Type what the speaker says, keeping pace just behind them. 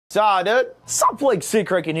Dude, stop like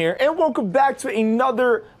Sidkriken here, and welcome back to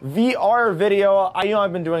another VR video. I know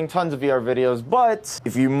I've been doing tons of VR videos, but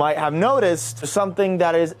if you might have noticed, there's something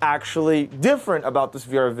that is actually different about this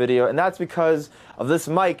VR video, and that's because of this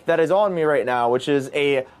mic that is on me right now, which is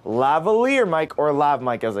a lavalier mic, or lav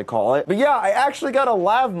mic as I call it. But yeah, I actually got a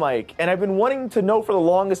lav mic, and I've been wanting to know for the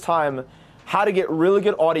longest time how to get really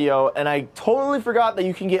good audio, and I totally forgot that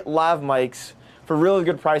you can get lav mics for really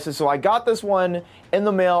good prices. So I got this one in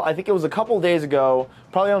the mail. I think it was a couple days ago,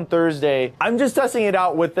 probably on Thursday. I'm just testing it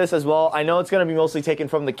out with this as well. I know it's gonna be mostly taken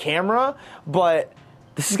from the camera, but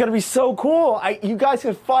this is gonna be so cool. You guys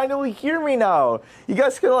can finally hear me now. You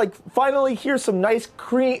guys can like finally hear some nice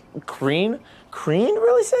clean,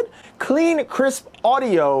 crisp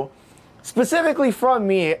audio specifically from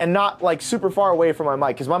me and not like super far away from my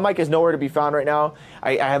mic, because my mic is nowhere to be found right now.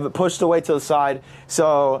 I have it pushed away to the side.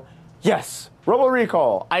 So yes, Robo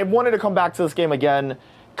Recall. I wanted to come back to this game again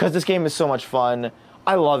because this game is so much fun.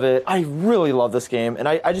 I love it. I really love this game, and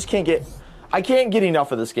I just can't get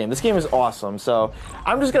enough of this game. This game is awesome. So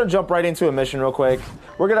I'm just gonna jump right into a mission real quick.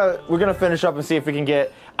 We're gonna finish up and see if we can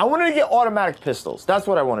get. I wanted to get automatic pistols. That's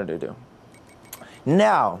what I wanted to do.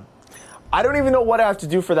 Now, I don't even know what I have to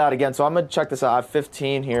do for that again. So I'm gonna check this out. I have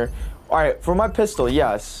 15 here. All right, for my pistol,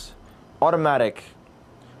 yes, automatic.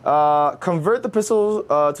 Convert the pistol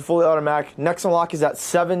to fully automatic. Next unlock is at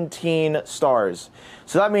 17 stars.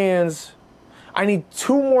 So that means I need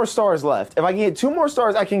 2 more stars left. If I can get 2 more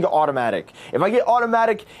stars, I can get automatic. If I get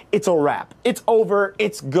automatic, it's a wrap. It's over.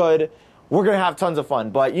 It's good. We're gonna have tons of fun.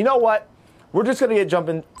 But you know what? We're just gonna jump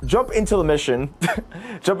into the mission,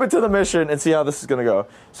 jump into the mission and see how this is gonna go.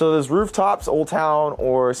 So there's rooftops, old town,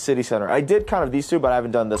 or city center. I did kind of these two, but I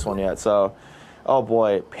haven't done this one yet. So, oh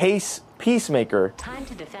boy, Peacemaker. Time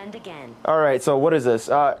to defend again. All right, so what is this?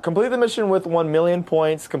 Complete the mission with 1 million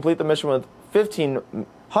points. Complete the mission with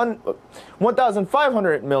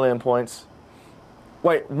 1,500 million points.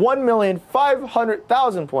 Wait,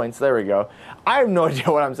 1,500,000 points. There we go. I have no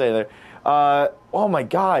idea what I'm saying there. Oh my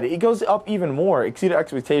God, it goes up even more. Exceeded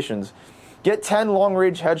expectations. Get 10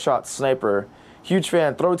 long-range headshots, sniper. Huge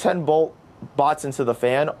fan. Throw 10 bots into the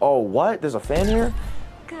fan. Oh, what? There's a fan here?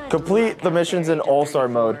 Complete the missions in all-star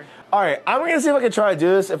mode. All right, I'm gonna see if I can try to do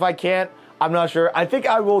this. If I can't, I'm not sure. I think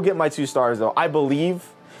I will get my 2 stars though. I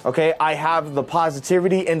believe, okay, I have the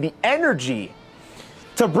positivity and the energy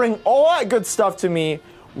to bring all that good stuff to me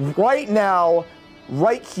right now,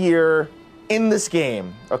 right here in this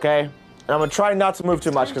game, okay? And I'm gonna try not to move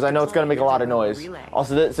too much because I know it's gonna make a lot of noise.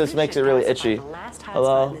 Also, this makes it really itchy.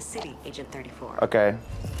 Hello? Okay.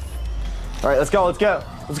 All right, let's go, let's go,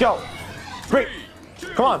 let's go. Great,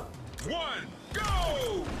 come on.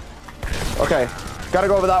 Okay, gotta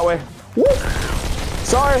go over that way. Woo!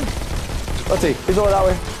 Sorry. Let's see, he's over that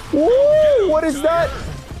way. Woo! What is that?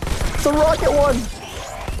 It's a rocket one.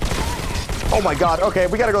 Oh my God, okay,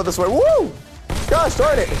 we gotta go this way. Woo! Gosh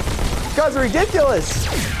darn it. You guys are ridiculous.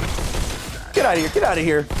 Get out of here, get out of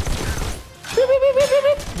here.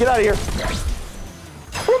 Get out of here.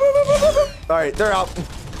 All right, they're out.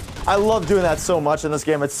 I love doing that so much in this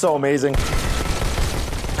game, it's so amazing.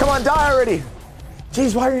 Come on, die already.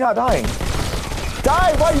 Jeez, why are you not dying?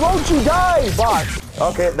 Die! Why won't you die, bot?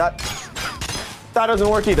 Okay, that doesn't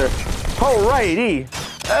work either. Alrighty.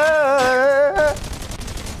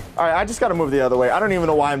 All right, I just gotta move the other way. I don't even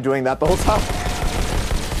know why I'm doing that the whole time.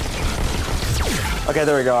 Okay,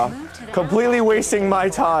 there we go. Completely wasting my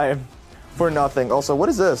time for nothing. Also, what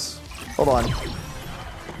is this? Hold on.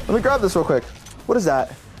 Let me grab this real quick. What is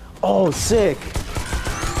that? Oh, sick.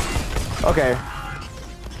 Okay.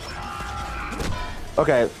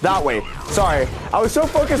 Okay, that way. Sorry. I was so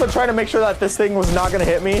focused on trying to make sure that this thing was not gonna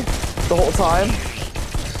hit me the whole time.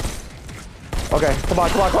 Okay, come on,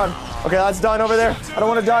 come on, come on. Okay, that's done over there. I don't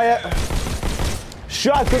want to die yet.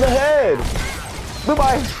 Shot to the head.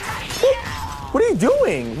 Goodbye. What are you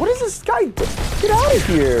doing? What is this guy do? Get out of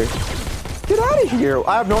here. Get out of here.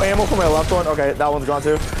 I have no ammo for my left one. Okay, that one's gone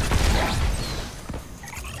too.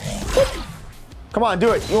 Come on,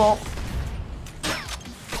 do it. You won't.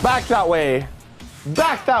 Back that way.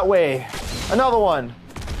 Back that way. Another one.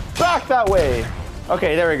 Back that way.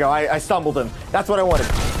 Okay, there we go. I stumbled him. That's what I wanted.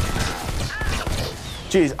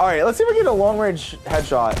 Jeez. All right, let's see if we can get a long-range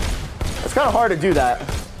headshot. It's kind of hard to do that.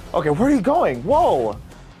 Okay, where are you going? Whoa.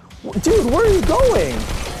 Dude, where are you going?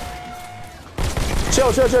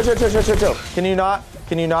 Chill, chill, chill, chill, chill, chill, chill, chill. Can you not?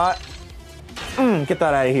 Can you not? Get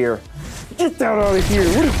that out of here. Get that out of here.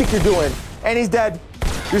 What do you think you're doing? And he's dead.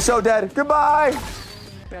 You're so dead. Goodbye.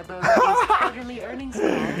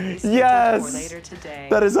 Yes!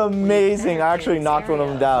 That is amazing. I actually knocked one of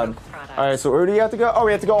them down. All right, so where do you have to go? Oh,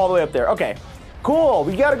 we have to go all the way up there. Okay. Cool.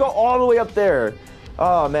 We gotta go all the way up there.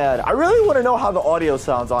 Oh man, I really want to know how the audio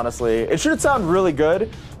sounds, honestly. It should sound really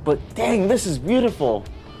good, but dang, this is beautiful.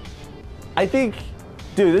 I think,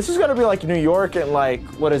 dude, this is gonna be like New York and like,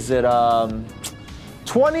 what is it,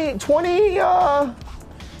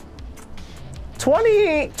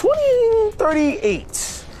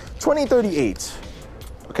 2038. 2038.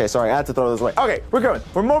 Okay, sorry, I had to throw this away. Okay, we're going.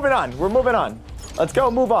 We're moving on. We're moving on. Let's go,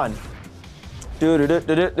 move on. All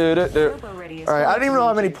right, I don't even know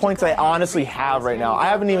how many points I honestly have right now. I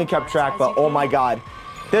haven't even kept track, but oh my god.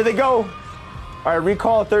 There they go. All right,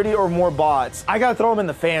 recall 30 or more bots. I gotta throw them in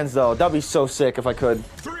the fans though. That'd be so sick if I could.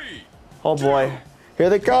 Oh boy. Here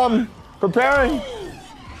they come. Preparing.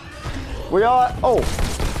 We are. Oh.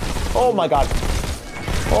 Oh my god.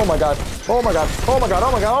 Oh my god. Oh my god. Oh my god.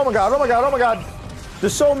 Oh my god. Oh my god. Oh my god. Oh my god.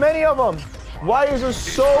 There's so many of them. Why is there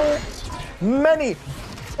so many?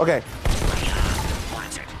 Okay.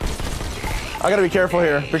 I gotta be careful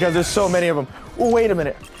here because there's so many of them. Oh, wait a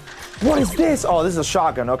minute. What is this? Oh, this is a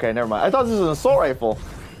shotgun. Okay, never mind. I thought this was an assault rifle.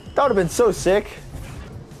 That would have been so sick.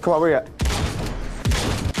 Come on, where you at?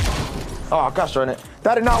 Oh, gosh darn it.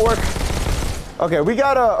 That did not work. Okay, we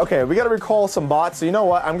gotta recall some bots. So you know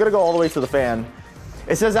what? I'm gonna go all the way to the fan.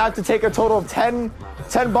 It says I have to take a total of 10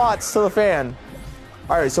 bots to the fan.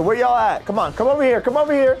 All right, so where y'all at? Come on, come over here. Come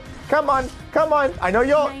over here. Come on, come on. I know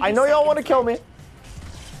y'all want to kill me.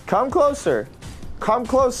 Come closer. Come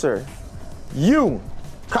closer. You.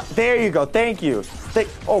 There you go. Thank you.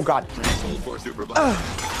 Oh, God.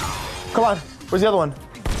 Come on. Where's the other one?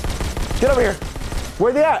 Get over here.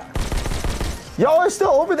 Where they at? Y'all are still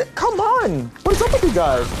over there. Come on. What is up with you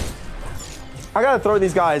guys? I got to throw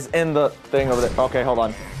these guys in the thing over there. Okay, hold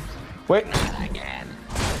on. Wait.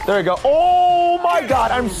 There we go. Oh, my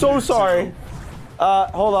God. I'm so sorry.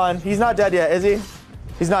 Hold on. He's not dead yet, is he?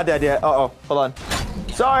 He's not dead yet. Uh-oh. Hold on.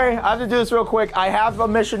 Sorry, I have to do this real quick. I have a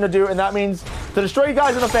mission to do, and that means to destroy you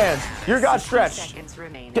guys in the fans. Your God stretched.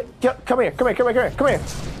 Come here, come here, come here, come here, come here,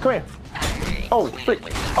 come here. Oh, freak.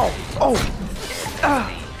 Oh.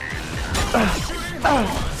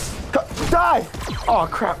 Die! Oh,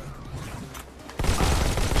 crap.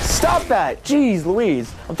 Stop that. Jeez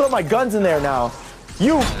Louise. I'm throwing my guns in there now.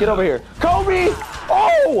 You, get over here. Kobe!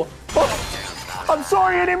 Oh! I'm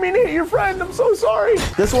sorry, I didn't mean to hit your friend. I'm so sorry.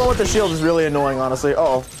 This one with the shield is really annoying, honestly.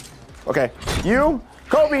 Uh-oh. Okay. You,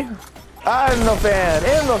 Kobe. In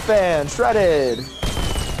the fan, shredded.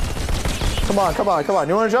 Come on, come on, come on.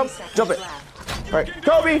 You want to jump? Jump it. All right,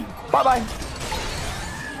 Kobe, bye-bye.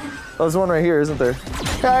 Oh, there's one right here, isn't there?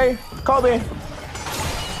 Okay, Kobe.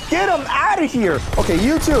 Get him out of here. Okay,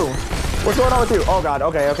 you too. What's going on with you? Oh, God.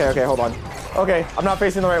 Okay, hold on. Okay, I'm not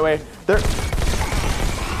facing the right way.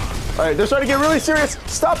 All right, they're starting to get really serious.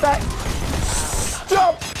 Stop that.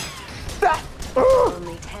 Stop that.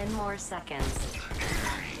 Only 10 more seconds.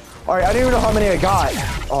 All right, I don't even know how many I got.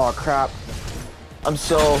 Oh, crap. I'm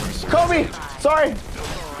so... Kobe, sorry.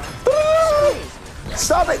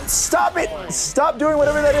 Stop it. Stop it. Stop doing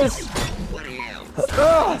whatever that is.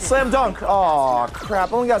 Slam dunk. Oh,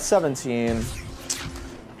 crap. I only got 17.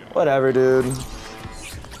 Whatever, dude.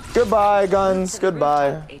 Goodbye, guns.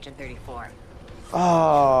 Goodbye. Agent 34.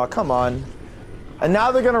 Oh, come on. And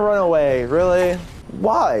now they're gonna run away. Really?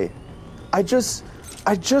 Why? I just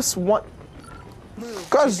want...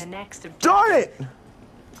 Guys, darn it!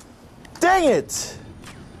 Dang it!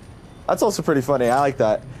 That's also pretty funny. I like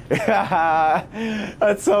that.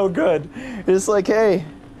 That's so good. It's like, hey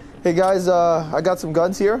guys, I got some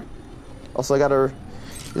guns here. Also,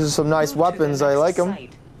 these are some nice weapons. I like them.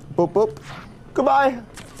 Boop, boop. Goodbye.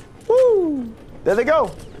 Woo! There they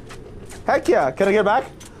go. Heck yeah. Can I get back?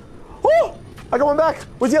 Oh! I got one back.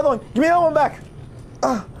 Where's the other one? Give me that one back.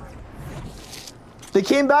 They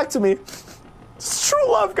came back to me. It's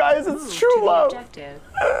true love, guys. It's true love.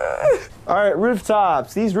 All right,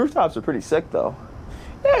 rooftops. These rooftops are pretty sick, though.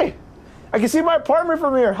 Hey, I can see my apartment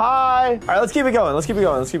from here. Hi. All right, let's keep it going. Let's keep it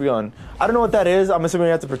going. Let's keep it going. I don't know what that is. I'm assuming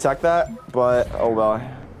we have to protect that, but oh well.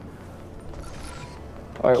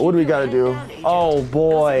 All right, what do we got to do? Oh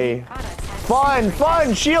boy.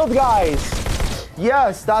 Fun, shield guys.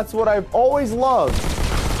 Yes, that's what I've always loved.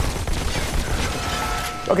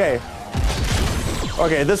 Okay,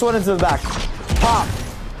 this one into the back. Pop.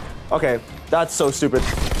 Okay, that's so stupid.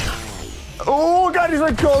 Oh God, he's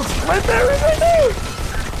right close. Right there, he's right there.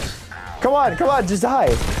 Come on, just die.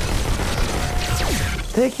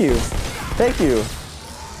 Thank you.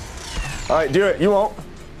 All right, do it. You won't.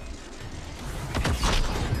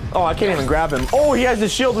 Oh, I can't even grab him. Oh, he has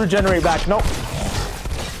his shield regenerate back. Nope.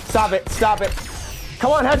 Stop it.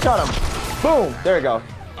 Come on, headshot him. Boom. There we go.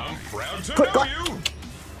 I'm proud to know you.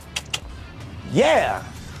 Yeah.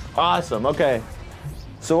 Awesome. Okay.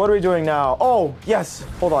 So what are we doing now? Oh, yes.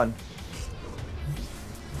 Hold on.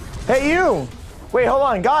 Hey, you. Wait, hold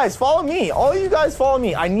on. Guys, follow me. All you guys follow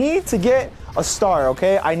me. I need to get a star,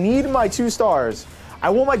 okay? I need my 2 stars. I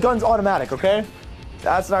want my guns automatic, okay?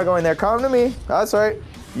 That's not going there. Come to me. That's right.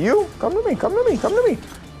 You, come to me. Come to me. Come to me.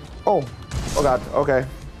 Oh. Oh, God. Okay.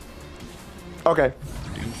 Okay.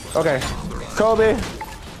 Okay. Kobe.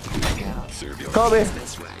 Kobe.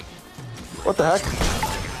 What the heck?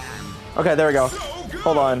 Okay, there we go.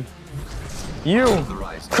 Hold on. You.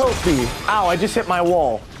 Kobe. Ow, I just hit my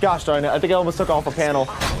wall. Gosh darn it. I think I almost took off a panel.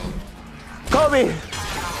 Kobe.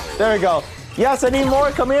 There we go. Yes, I need more.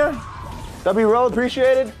 Come here. That'd be real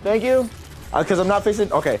appreciated. Thank you. Because I'm not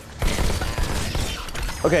fixing. Okay.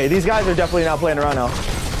 Okay, these guys are definitely not playing around now.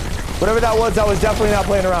 Whatever that was definitely not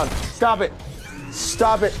playing around. Stop it.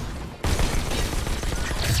 Stop it.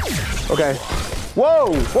 Okay.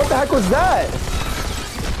 Whoa. What the heck was that?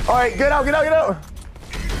 All right, get out, get out, get out.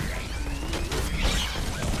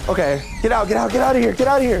 Okay, get out, get out, get out of here, get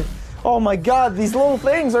out of here. Oh my God, these little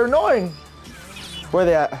things are annoying. Where are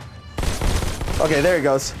they at? Okay, there he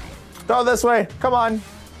goes. Go this way, come on.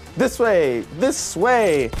 This way, this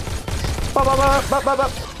way. Ba, ba, ba, ba, ba, ba.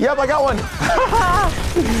 Yep, I got one.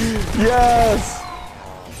 Yes.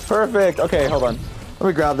 Perfect. Okay, hold on. Let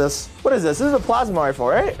me grab this. What is this? This is a plasma rifle,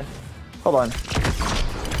 right? Hold on.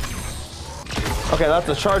 Okay, that's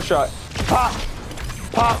a charge shot. Pop.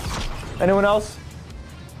 Pop. Anyone else?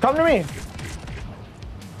 Come to me.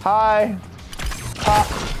 Hi. Pop.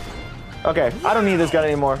 Okay, I don't need this gun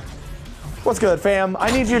anymore. What's good, fam? I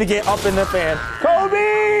need you to get up in the fan.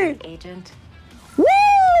 Kobe! Agent. Woo!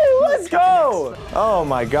 Let's go! Oh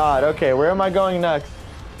my God. Okay, where am I going next?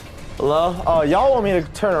 Hello? Oh, y'all want me to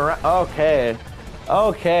turn around? Okay.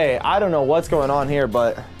 Okay. I don't know what's going on here,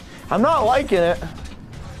 but I'm not liking it.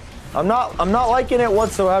 I'm not liking it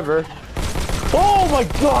whatsoever. Oh my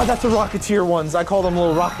God, that's the Rocketeer ones. I call them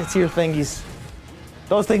little Rocketeer thingies.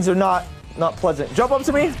 Those things are not pleasant. Jump up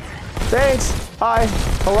to me. Thanks. Hi.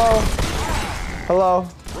 Hello. Hello.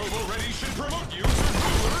 Robo Ready should promote you to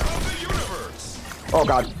ruler of the universe. Oh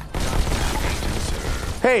God.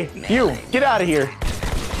 Hey, you, get out of here.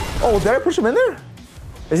 Oh, did I push him in there?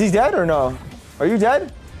 Is he dead or no? Are you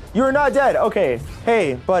dead? You are not dead. Okay.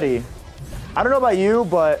 Hey, buddy. I don't know about you,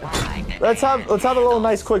 but let's have a little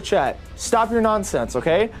nice quick chat. Stop your nonsense,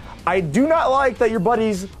 okay? I do not like that your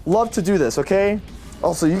buddies love to do this, okay?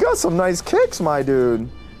 Also, you got some nice kicks, my dude.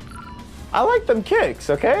 I like them kicks,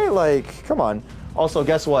 okay? Like, come on. Also,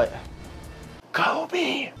 guess what?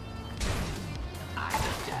 Kobe!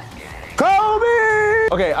 Kobe!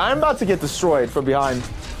 Okay, I'm about to get destroyed from behind.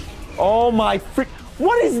 Oh my freak.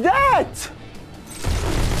 What is that?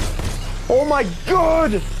 Oh my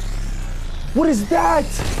God! What is that?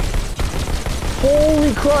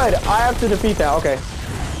 Holy crud. I have to defeat that. Okay.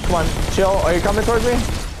 Come on. Chill. Are you coming towards me?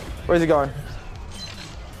 Where's he going?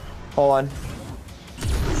 Hold on.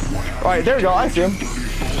 All right, there we go. I see him.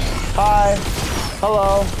 Hi.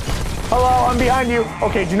 Hello. Hello, I'm behind you.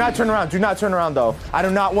 Okay, do not turn around. Do not turn around, though. I do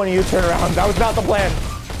not want you to turn around. That was not the plan.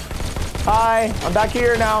 Hi. I'm back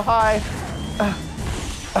here now. Hi.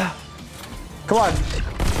 Come on.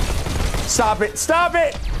 Stop it. Stop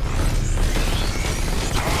it.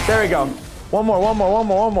 There we go. One more, one more, one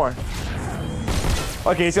more, one more.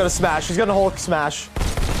 Okay, he's gonna smash. He's gonna Hulk smash.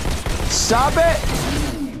 Stop it!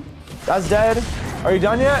 That's dead. Are you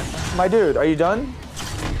done yet? My dude, are you done?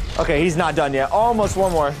 Okay, he's not done yet. Almost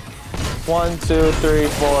one more. 1, 2, 3,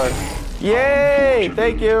 4. Yay!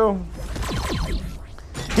 Thank you.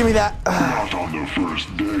 Give me that. Not on the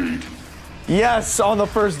first date. Yes, on the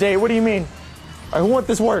first date. What do you mean? I want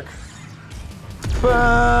this work.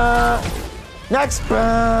 Next.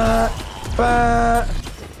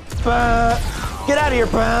 Get out of here.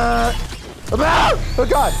 Oh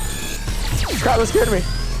God. Crap, that scared me.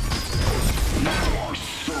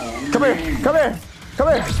 Come here. Come here. Come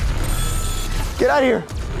here. Get out of here.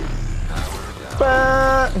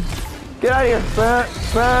 Get out of here.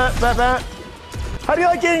 How do you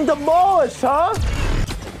like getting demolished, huh?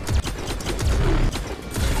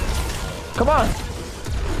 Come on.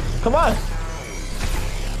 Come on.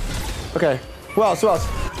 Okay. Who else? Who else?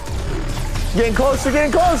 Getting close. They're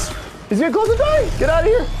getting close. He's getting close to dying. Get out of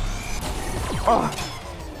here. Oh.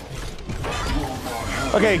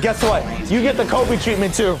 Okay, guess what? You get the Kobe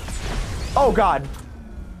treatment too. Oh God.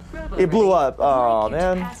 It blew up. Oh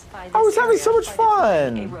man. I was having so much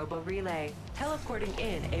fun. A Robo relay. Teleporting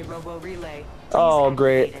in a Robo relay. Oh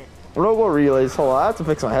great. Robo relays. Hold on. I have to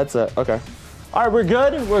fix my headset. Okay. All right, we're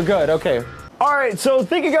good. We're good. Okay. All right, so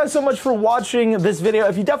thank you guys so much for watching this video.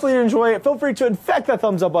 If you definitely did enjoy it, feel free to infect that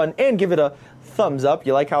thumbs up button and give it a thumbs thumbs up.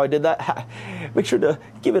 You like how I did that? Make sure to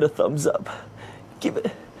give it a thumbs up. Give it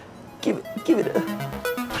a